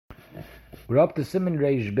We're up to Siman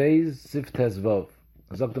Reish Beis Sif Tes Vav.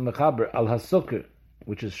 Sagt the Mechaber al hasuker,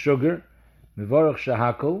 which is sugar, mivarach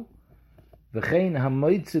shahakol, v'chein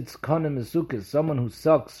hamoitzitz kanem esukis, someone who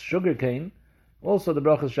sucks sugar cane, also the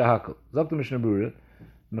bracha is shahakol. Sagt the Mishnah Berurah,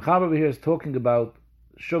 the Mechaber over here is talking about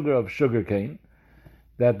sugar of sugar cane,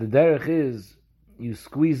 that the derech is you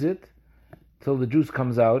squeeze it till the juice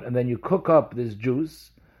comes out, and then you cook up this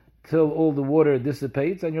juice till all the water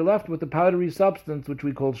dissipates, and you're left with the powdery substance which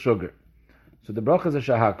we call sugar. So the bracha is a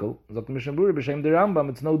shahakol. Sagt the Mishnah Berurah b'shem the Rambam,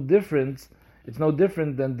 it's no different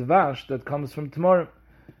than dvash that comes from tamarim.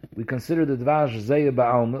 We consider the dvash zeh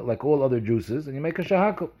ba'alma like all other juices, and you make a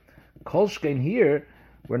shahakol. Kol shkein here,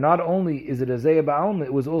 where not only is it a zeh ba'alma,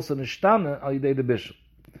 it was also nishtana al yidei the bishul.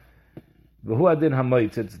 V'hu adin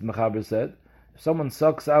hamoitzitz, the Mechaber said, if someone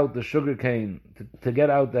sucks out the sugar cane to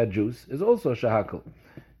get out that juice, is also a shahakol,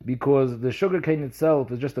 because the sugar cane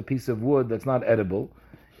itself is just a piece of wood that's not edible.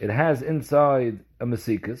 It has inside a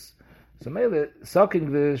masikas. So maybe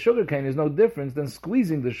sucking the sugar cane is no different than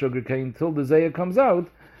squeezing the sugar cane till the zayah comes out,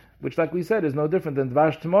 which, like we said, is no different than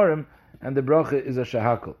dvash tamarim, and the bracha is a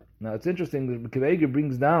shahakol. Now it's interesting that Kiveiger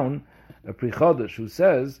brings down a Pri Chodesh who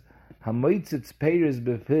says, hamoitzitz peiris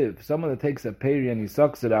bepiv, someone that takes a peri and he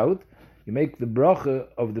sucks it out, you make the bracha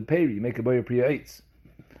of the peri, you make a boyer priya eitz.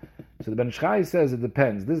 So the Ben Shchai says it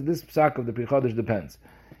depends. This psak of the Pri Chodesh depends.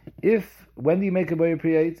 When do you make a boyer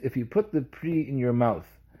priya eitz? If you put the pri in your mouth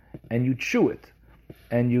and you chew it,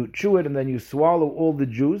 and then you swallow all the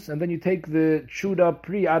juice, and then you take the chewed up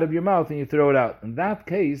pri out of your mouth and you throw it out. In that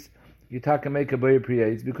case, you taka make a boyer priya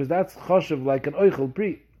eitz, because that's choshev like an oichel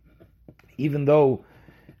pri. Even though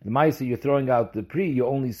the ma'aseh you're throwing out the pri, you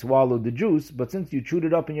only swallowed the juice, but since you chewed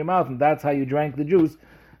it up in your mouth and that's how you drank the juice,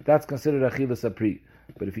 that's considered achilas pri.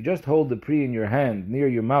 But if you just hold the pri in your hand near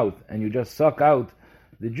your mouth and you just suck out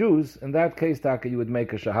the juice, in that case, taka, you would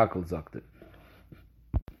make a shahakol zakter.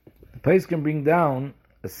 The Pais can bring down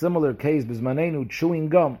a similar case, bismanenu, chewing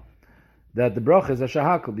gum, that the bracha is a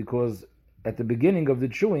shahakol, because at the beginning of the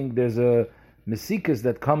chewing, there's a mesikas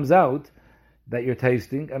that comes out that you're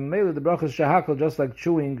tasting, and mainly the bracha is shahakol, just like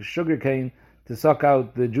chewing sugar cane to suck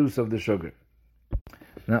out the juice of the sugar.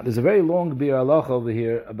 Now, there's a very long bir halacha over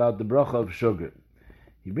here about the bracha of sugar.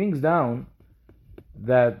 He brings down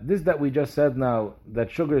that this that we just said now, that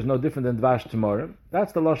sugar is no different than dvash tamarim,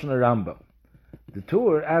 that's the lashon of Rambam. The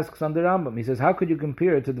Tur asks on the Rambam, he says, how could you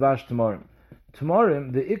compare it to dvash tamarim?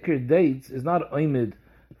 Tamarim, the ikr dates is not oimid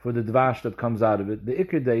for the dvash that comes out of it. The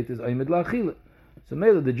ikr date is oimid la'achila. So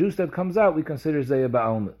maybe the juice that comes out we consider zayah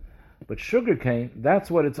ba'alma. But sugar cane, that's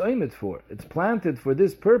what it's oimid for. It's planted for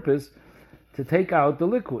this purpose to take out the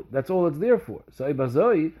liquid. That's all it's there for. So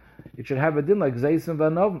ibazoi, it should have a din like Zaysim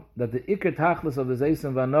Vanovim, that the Iker Tachlis of the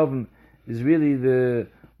Zaysim Vanovim is really the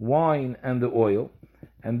wine and the oil.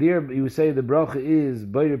 And there you say the bracha is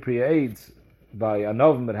Boyer Priya Eitz by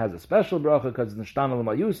Anovim, but has a special bracha because it's Nishtan Al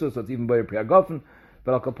Mayusu, so it's even Boyer Priya Gofen.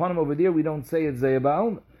 But Al Kapanim over there we don't say it's Zayah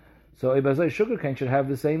Ba'alma. So Ibazai sugarcane should have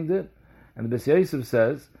the same din. And the Bes Yosef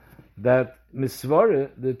says that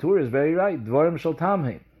Misvara, the Tur is very right, Dvarim Shal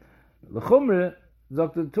Tamheim. L'chumre,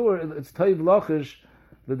 Zok the Tur, it's Toiv Lochish,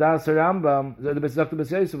 the Das Rambam, the Bes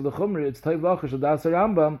Yosef, the Chumri, it's Toiv Lochish, the Das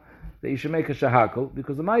Rambam, that you should make a shahakol,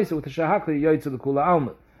 because the Maisa with the shahakol, you yoytzu the kula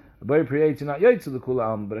alma. A boyer priya eitz, you're not yoytzu the kula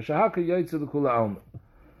alma, but a shahakol, you yoytzu the kula alma.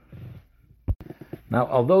 Now,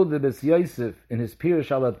 although the Bes Yosef, in his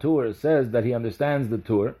Pirush ala Tur, says that he understands the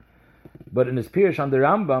Tur, but in his Pirush on the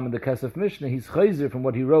Rambam, in the Kesef Mishnah, he's chayzer from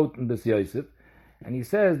what he wrote in Bes Yosef, and he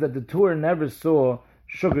says that the Tur never saw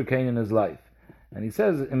sugar cane in his life. And he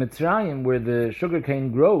says, in Mitzrayim, where the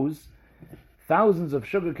sugarcane grows, thousands of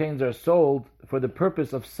sugarcanes are sold for the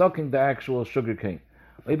purpose of sucking the actual sugarcane.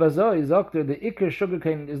 The Iker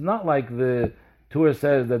sugarcane is not like the Torah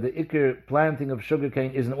says that the Iker planting of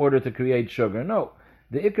sugarcane is in order to create sugar. No,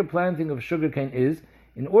 the Iker planting of sugarcane is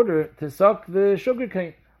in order to suck the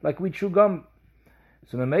sugarcane, like we chew gum.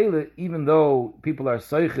 So Mamela, even though people are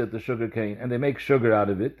soichet the sugarcane and they make sugar out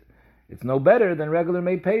of it, it's no better than regular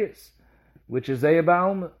made payers, which is Zayah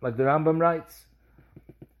Ba'alma, like the Rambam writes.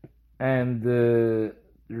 And the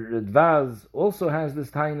Radvaz also has this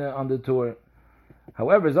taina on the Torah.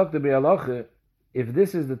 However, Zok the Bi'alacha, if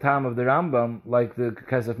this is the time of the Rambam, like the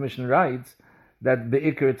Kesef Mishnah writes, that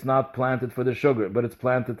Be'ikr it's not planted for the sugar, but it's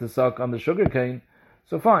planted to suck on the sugar cane,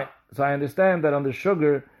 so fine. So I understand that on the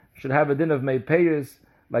sugar should have a din of made payers,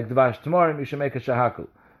 like Dvash Tamarim, you should make a shahakal.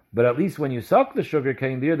 But at least when you suck the sugar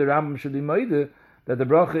cane, there the Rambam should be moide that the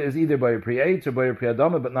bracha is either by a priya eitz or by a priya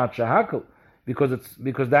dama, but not shahakal, because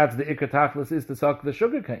that's the ikar tachlis is to suck the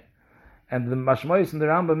sugar cane. And the mashmois in the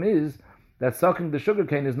Rambam is that sucking the sugar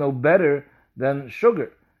cane is no better than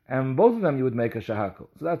sugar, and both of them you would make a shahakal.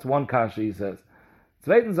 So that's one kasha, he says.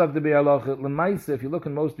 Zweitens sagt the Bialocha, Lemaise, if you look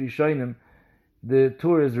in most Rishonim, the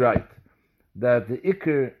Tur is right, that the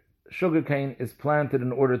Iker sugarcane is planted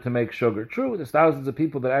in order to make sugar. True, there's thousands of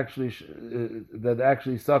people that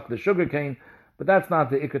actually suck the sugarcane, but that's not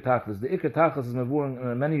the Iker Tachlis. The Iker Tachlis is mavur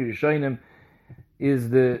in many Rishonim, is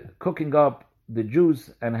the cooking up the juice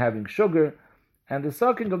and having sugar, and the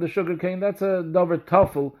sucking of the sugarcane, that's a davar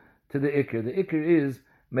tafel to the Iker. The Iker is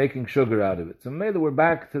making sugar out of it. So maybe we're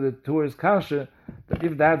back to the Tur's kasha, that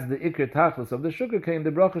if that's the Iker Tachlis of the sugarcane, the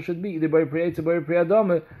bracha should be either by Priyetz or by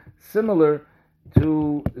Priyadama, similar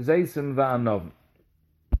to Zeisim Va'anov.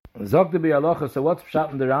 Zok the Bialocha, so what's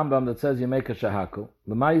pshat in the Rambam that says you make a shahakal?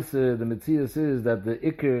 The Maisa, the Metzias is that the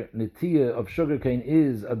Iker Nitiya of sugarcane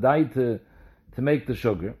is a daita to make the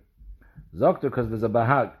sugar. Zok because there's a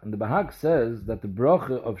Bahag, and the Bahag says that the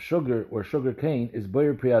bracha of sugar or sugarcane is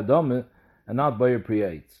Bayer Priyadama and not Bayer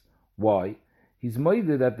Priyetz. Why? He's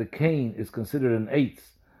moided that the cane is considered an eitz,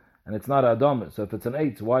 and it's not Adama. So if it's an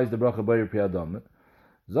eitz, why is the bracha Bayer Priyadama?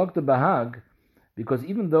 Zok the Bahag, because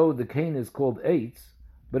even though the cane is called eitz,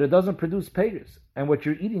 but it doesn't produce peiris, and what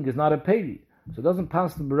you're eating is not a peiri, so it doesn't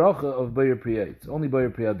pass the bracha of Bayer Priyetz, only Bayer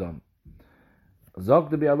Priyadam. Zok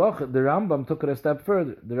the Bialocha, the Rambam took it a step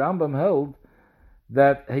further. The Rambam held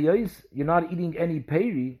that heyos, you're not eating any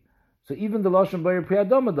peiri, so even the lashon Bayer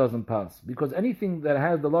Priyadama doesn't pass, because anything that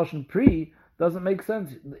has the lashon pri doesn't make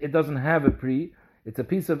sense. It doesn't have a pri, it's a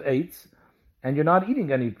piece of eitz, and you're not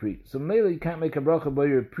eating any pri. So maybe you can't make a bracha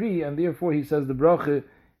Bayer pri, and therefore he says the bracha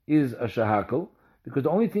is a shahakal, because the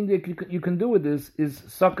only thing that you can do with this is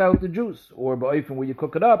suck out the juice, or ba'ifin where you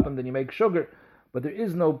cook it up and then you make sugar, but there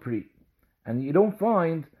is no pri. And you don't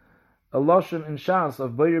find a lashon in shas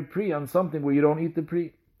of Bayer pri on something where you don't eat the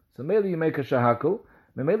pri. So maybe you make a shahakal.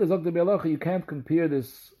 Maybe zok the Bialocha, you can't compare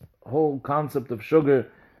this whole concept of sugar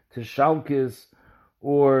to shalkis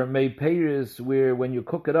or mei peiris, where when you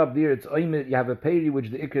cook it up there it's oimit, you have a peiri which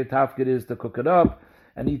the ikar tafkid is to cook it up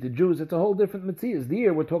and eat the juice. It's a whole different metzias.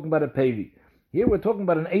 There we're talking about a peiri. Here we're talking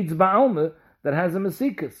about an eitz ba'alma that has a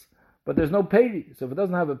mesikas, but there's no peiri. So if it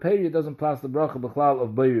doesn't have a peiri, it doesn't pass the bracha b'chlal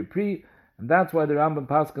of Bayer pri, and that's why the Rambam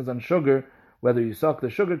paskins on sugar, whether you suck the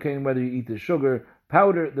sugar cane, whether you eat the sugar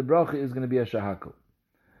powder, the bracha is going to be a shahakal.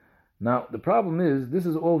 Now, the problem is, this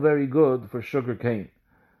is all very good for sugar cane,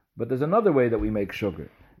 but there's another way that we make sugar,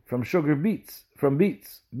 from beet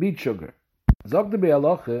sugar. Zok the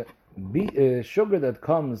Bialocha, sugar that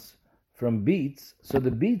comes from beets, so the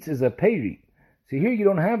beets is a peiri. See, here you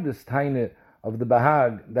don't have this taina of the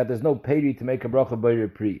bahag, that there's no peiri to make a bracha Bayer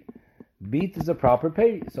pri. Beet is a proper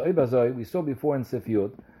peiri. So Ibazoi, we saw before in Sif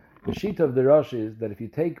Yud, the sheet of the Rosh is that if you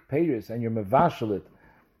take peiris and you're mevashel it,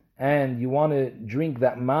 and you want to drink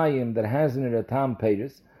that mayim that has in it a tam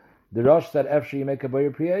peiris, the Rosh said after you make a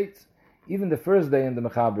Bayer Priyetz. Even the first day in the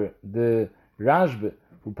Mechaber, the Rashba,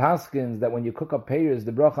 who paskins that when you cook up peiris,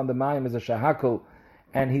 the brach on the mayim is a shahakal,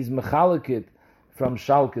 and he's mechalekit from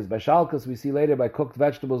shalkas. By shalkas, we see later by cooked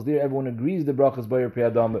vegetables there, everyone agrees the brach is Bayer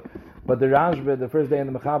Priyadama. But the Rashba, the first day in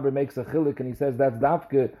the Mechaber, makes a chilik, and he says that's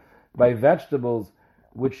dafke by vegetables,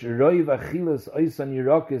 which roiv achilas oisan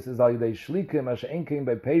yirokis is al yidei shlikim, asher enkein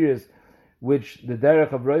by peiris, which the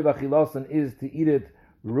derech of roiv achilasan is to eat it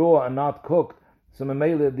raw and not cooked. So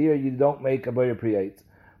memela there you don't make a Bayer Priyetz.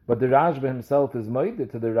 But the Rashba himself is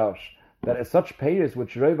moided to the Rosh that as such peiris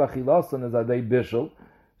which roiv achilasan is adei bishul,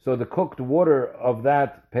 so the cooked water of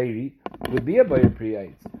that peiri would be a Bayer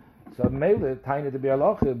Priyetz. So memela taina to be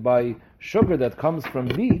halacha by sugar that comes from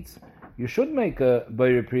beets, you should make a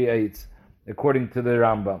Bayer Priyetz according to the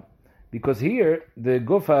Rambam, because here the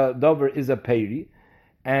gufa dover is a peiri,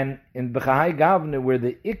 and in Bechahai Gavne where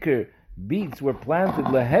the ikar beets were planted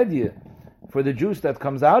lehedya for the juice that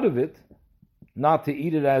comes out of it, not to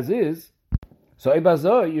eat it as is. So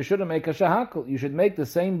Ibazor, you shouldn't make a shahakal. You should make the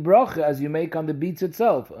same bracha as you make on the beets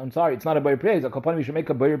itself. I'm sorry, it's not a Bayer Priyetz. Akopanim, you should make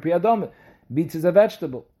a Bayer Priyadam. Beets is a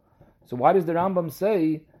vegetable. So why does the Rambam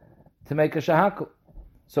say to make a shahakal?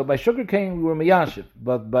 So by sugar cane we were miyashiv,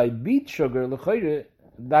 but by beet sugar, l'chayre,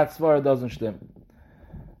 that svara doesn't shtim.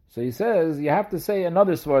 So he says, you have to say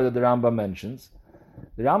another svara that the Rambam mentions.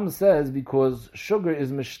 The Rambam says, because sugar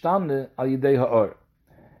is mishtane al yidei ha'or.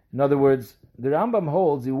 In other words, the Rambam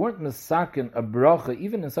holds you weren't misakin a bracha,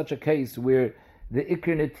 even in such a case where the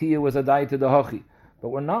ikr netiyah was a dai to the hachi. But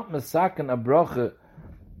we're not misakin a bracha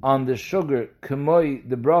on the sugar, kemoi,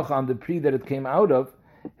 the bracha on the pri that it came out of.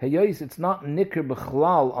 Heyos, it's not nikr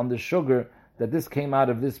b'chlal on the sugar that this came out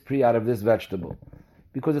of this pri, out of this vegetable.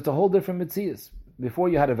 Because it's a whole different mitzias. Before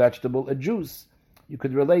you had a vegetable, a juice, you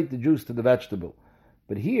could relate the juice to the vegetable.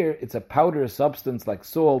 But here, it's a powder substance like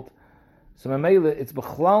salt, So Mamela, it's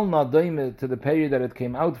Bechlal not doime to the period that it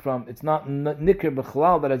came out from. It's not Nikr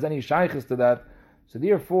Bechlal that has any shaykhs to that. So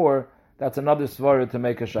therefore, that's another svara to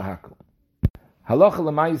make a shahakal. Halacha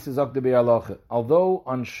l'mayis is akdebi halacha. Although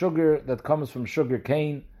on sugar that comes from sugar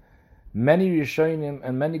cane, many Rishonim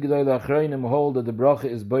and many Gedolei Achronim hold that the bracha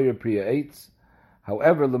is boyer priya eitz.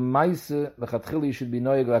 However, l'mayis l'chatchili should be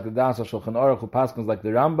noyeg like the Das Shulchan Aruch who paskins like the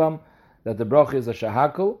Rambam that the bracha is a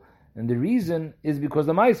shahakal, and the reason is because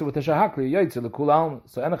the ma'aser with the shahakal yoytze l'kula alma.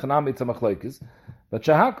 So enachanam it's a machlokes, but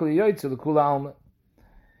shahakal yoytze l'kula alma.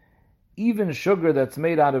 Even sugar that's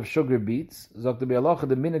made out of sugar beets, zok the bialacha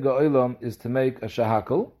the minhag olam is to make a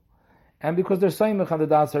shahakal, and because there's saimach on the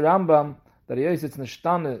Das Rambam that yoytze it's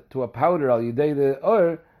nishtane to a powder al yidei the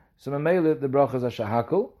or, so memele the bracha is a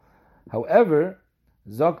shahakal. However,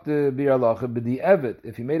 zok the bialacha b'di evet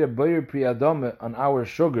if you made a boyer priyadome on our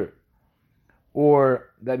sugar,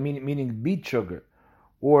 or that meaning beet sugar,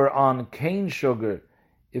 or on cane sugar,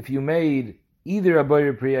 if you made either a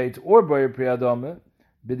boyer priyat or boyer priyadome,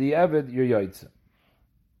 b'di evet your yoytze.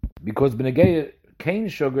 Because b'negei cane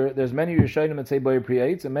sugar, there's many Rishonim that say boyer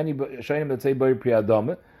priyat and many Rishonim that say boyer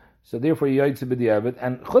priyadome, so therefore yoytze b'di evet.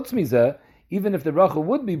 And chutz mizeh, even if the bracha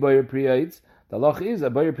would be boyer priyat, the halach is a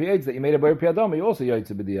boyer priyat that you made a boyer priyadome, you also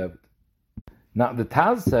yoytze b'di evet. Now the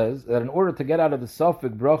Taz says that in order to get out of the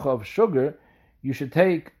suffix bracha of sugar, you should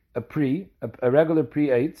take a regular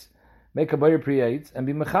pre-eitz, make a boyer pre-eitz, and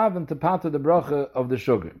be mechaven to pata the bracha of the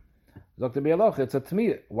sugar. Dr. Bialoch, it's a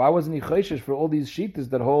tmiyah. Why wasn't he choishish for all these shittas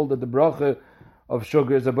that hold that the bracha of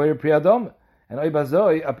sugar is a boyer pre-adom? And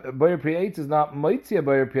oibazoi, a boyer pre-eitz is not moitzi a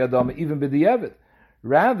boyer pre-adom, even b'di'evet.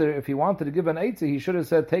 Rather, if he wanted to give an eitz, he should have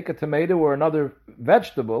said, take a tomato or another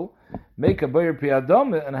vegetable, make a boyer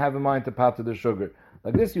pre-adom, and have in mind to pata the sugar.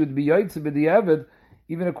 Like this, you would be yoitzi b'di'evet,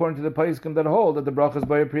 even according to the Paiskim that hold that the bracha is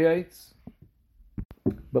boyer pre-eitz.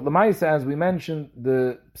 But Lamaisa, as we mentioned,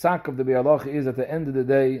 the psak of the Bialoch is at the end of the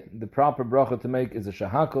day, the proper bracha to make is a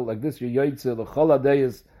shahakal. Like this, your yoitze l'chol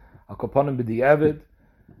adayis akoponim b'di'evet,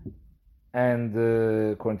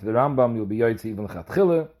 and according to the Rambam, you'll be yoitze even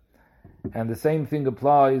l'chatchila. And the same thing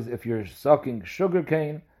applies if you're sucking sugar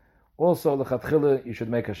cane. Also, l'chatchila, you should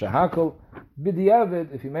make a shahakal.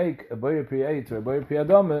 B'di'evet, if you make a boyer pre-eitz or a boyer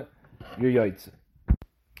pre-adome, you're yoitze.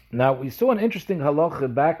 Now, we saw an interesting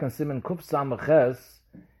halacha back in Siman Kuf Samaches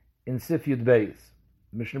in Sif Yud Beis.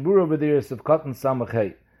 Mishnah Berurah over there is Sivkatan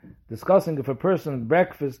Samachei, discussing if a person at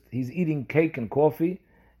breakfast, he's eating cake and coffee,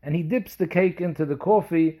 and he dips the cake into the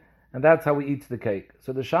coffee, and that's how he eats the cake.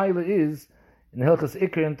 So the shaila is, in Hilchas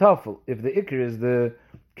Iker and Tafel, if the Iker is the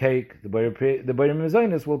cake, the Boyer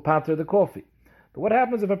Mezonis will pater the coffee. But what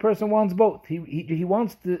happens if a person wants both? He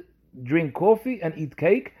wants to drink coffee and eat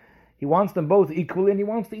cake. He wants them both equally, and he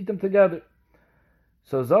wants to eat them together.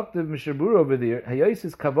 So Zoktiv Mishnah Berurah over there,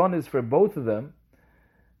 Hayosis Kavan is for both of them.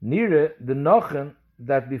 Nire the Nochen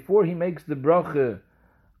that before he makes the bracha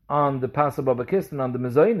on the Pasa Baba Kistan, on the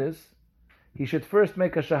Mezonis, he should first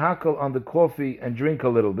make a shahakal on the coffee and drink a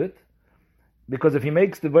little bit. Because if he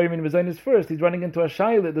makes the Vaymin Mezonis first, he's running into a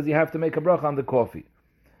shaila, does he have to make a bracha on the coffee?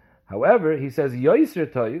 However, he says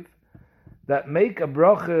Yoiser Toiv, that make a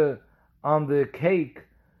bracha on the cake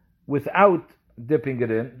without dipping it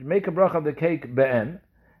in, make a bracha on the cake be'en,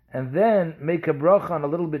 and then make a bracha on a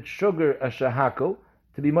little bit sugar, a shahakal,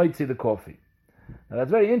 to be moitzi the coffee. Now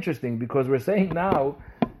that's very interesting because we're saying now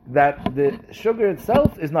that the sugar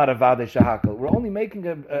itself is not a vade shahakal. We're only making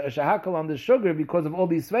a shahakal on the sugar because of all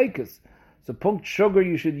these sveikas. So punct sugar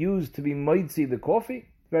you should use to be moitzi the coffee.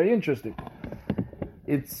 Very interesting.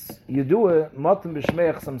 It's Yedua Matam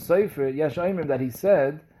B'Shmeich Sam Sefer Yesh Oimrim that he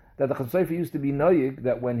said that the Chasam Sefer used to be noyig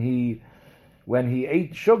that when he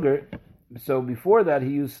ate sugar, so before that he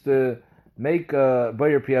used to make a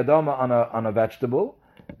boyer priyadama on a vegetable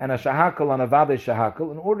and a shahakal on a vade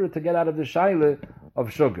shahakal in order to get out of the shaila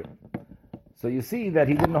of sugar. So you see that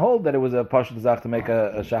he didn't hold that it was a pashut zach to make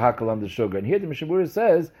a shahakal on the sugar. And here the Mishnah Berurah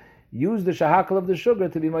says, use the shahakal of the sugar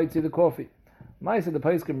to be moitzi the coffee. Maisa the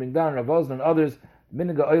Pais can bring down Rav Ozner and others.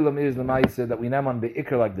 Minhag olam is the Maisa that we name on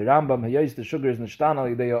beikr like the Rambam. Hayos the sugar is nishtan al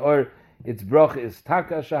yidei or its bracha is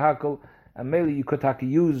taka shahakal, and mainly you could taka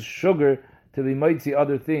use sugar to be moitzi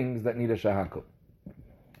other things that need a shahakal.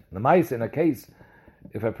 The Maisa in a case,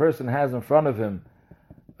 if a person has in front of him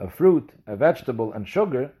a fruit, a vegetable, and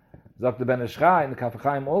sugar, Zok the Ben Ishchai and the Kaf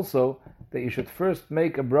HaChaim also, that you should first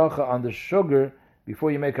make a bracha on the sugar before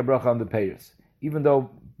you make a bracha on the peiros. Even though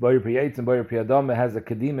Boyer Priyetz and Boyer Priyadama has a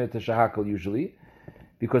kedima to shahakal usually,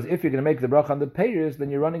 because if you're going to make the bracha on the peiros,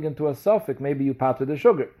 then you're running into a suffix, maybe you pater the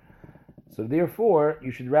sugar. So therefore,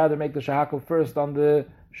 you should rather make the shahakal first on the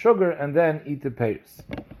sugar and then eat the peiros.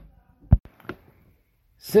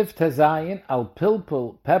 Sif tezayin al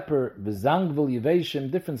pilpul, pepper, v'zangvul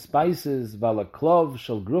yiveshim, different spices, vala klov,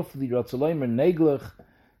 shel grufli, rotzoloimer, neglech,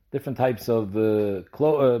 different types of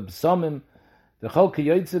psomim, v'chol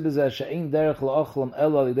kiyoytze b'zeh she'ein derech la'ochlam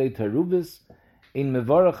el al idei teruvis, in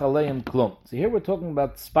mevarach aleim klum. So here we're talking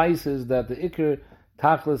about spices that the ikr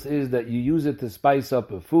tachlis is that you use it to spice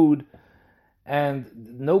up a food, and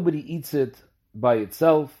nobody eats it by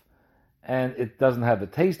itself, and it doesn't have a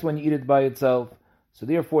taste when you eat it by itself. So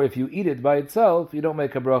therefore, if you eat it by itself, you don't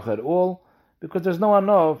make a bracha at all, because there's no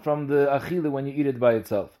ano from the achila when you eat it by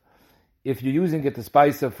itself. If you're using it to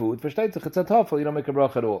spice a food, you don't make a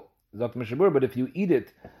bracha at all. But if you eat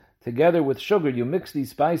it together with sugar, you mix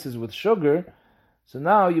these spices with sugar, so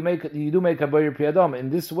now you do make a boyer priyadam.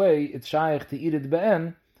 In this way, it's shaykh to eat it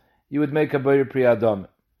be'en, you would make a boyer priyadam.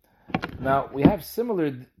 Now, we have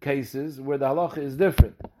similar cases where the halacha is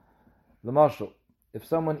different. The mashal, if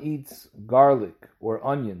someone eats garlic or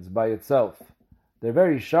onions by itself, they're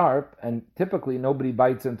very sharp, and typically nobody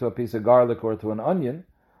bites into a piece of garlic or to an onion.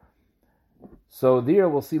 So there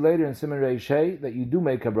we'll see later in Siman Reish Hey that you do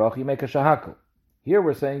make a bracha, you make a shahakal. Here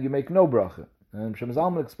we're saying you make no bracha. And Shem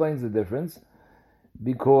Zalman explains the difference,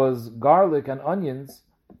 because garlic and onions,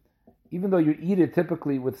 even though you eat it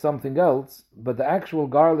typically with something else, but the actual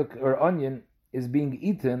garlic or onion is being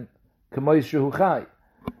eaten k'mois shehu chai.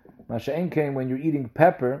 Masha'en came when you're eating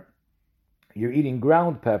pepper, you're eating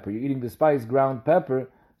ground pepper, you're eating the spice ground pepper,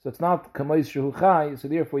 so it's not k'mois shehu chai, so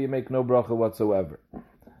therefore you make no bracha whatsoever.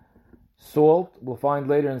 Salt, we'll find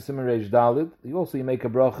later in Siman Reish Dalid, you make a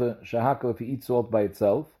bracha shahakal if you eat salt by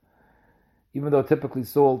itself. Even though typically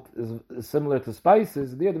salt is similar to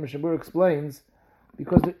spices, there the Mishnah Berurah explains,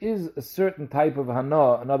 because there is a certain type of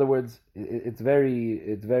hana, in other words, it's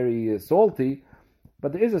very salty,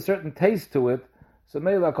 but there is a certain taste to it, so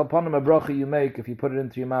maybe like upon a bracha you make, if you put it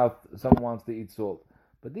into your mouth, someone wants to eat salt.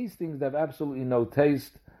 But these things have absolutely no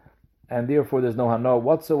taste, and therefore there's no hana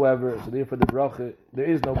whatsoever, so therefore there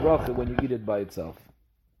is no bracha when you eat it by itself.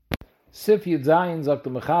 Sif Yudzayin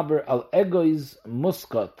Zakta Mechaber al egoiz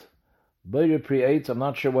muskat. Boyer Pri-Eitz, I'm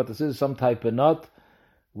not sure what this is, some type of nut,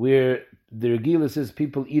 where the regilis is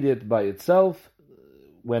people eat it by itself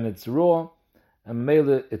when it's raw, and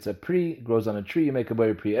mele it's a pri, grows on a tree, you make a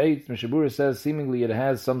Boyer Pri-Eitz. Mishnah Berurah says seemingly it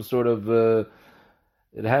has some sort of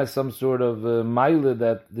mile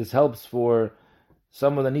that this helps for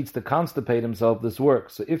someone that needs to constipate himself, this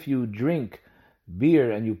works. So if you drink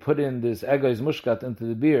beer and you put in this egoiz mushkat into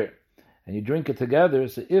the beer, and you drink it together,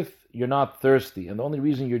 so if you're not thirsty, and the only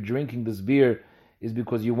reason you're drinking this beer is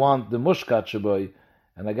because you want the mushkat shaboy,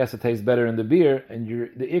 and I guess it tastes better in the beer, and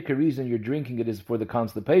the ikar reason you're drinking it is for the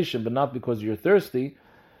constipation, but not because you're thirsty,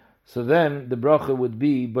 so then the bracha would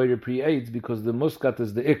be boyer pri-eitz, because the muskat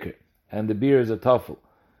is the ikar, and the beer is a tafel.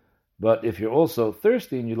 But if you're also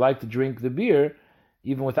thirsty and you like to drink the beer,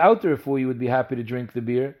 even without the refuah, you would be happy to drink the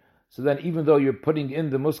beer. So then, even though you're putting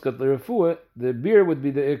in the muskat l'refuah, the beer would be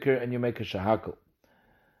the ikar, and you make a shahakal.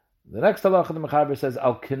 The next halacha the Mechaber says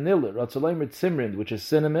al kenila ratzoloimer tzimrin, which is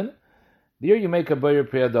cinnamon. There you make a boyer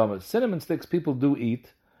priyadama. Cinnamon sticks people do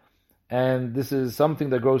eat, and this is something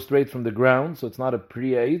that grows straight from the ground, so it's not a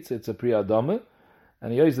pri-eitz, it's a priyadama.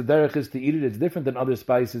 And the derech is to eat it. It's different than other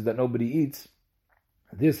spices that nobody eats.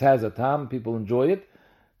 This has a tam, people enjoy it,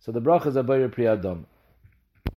 so the bracha is a boyer priyadama.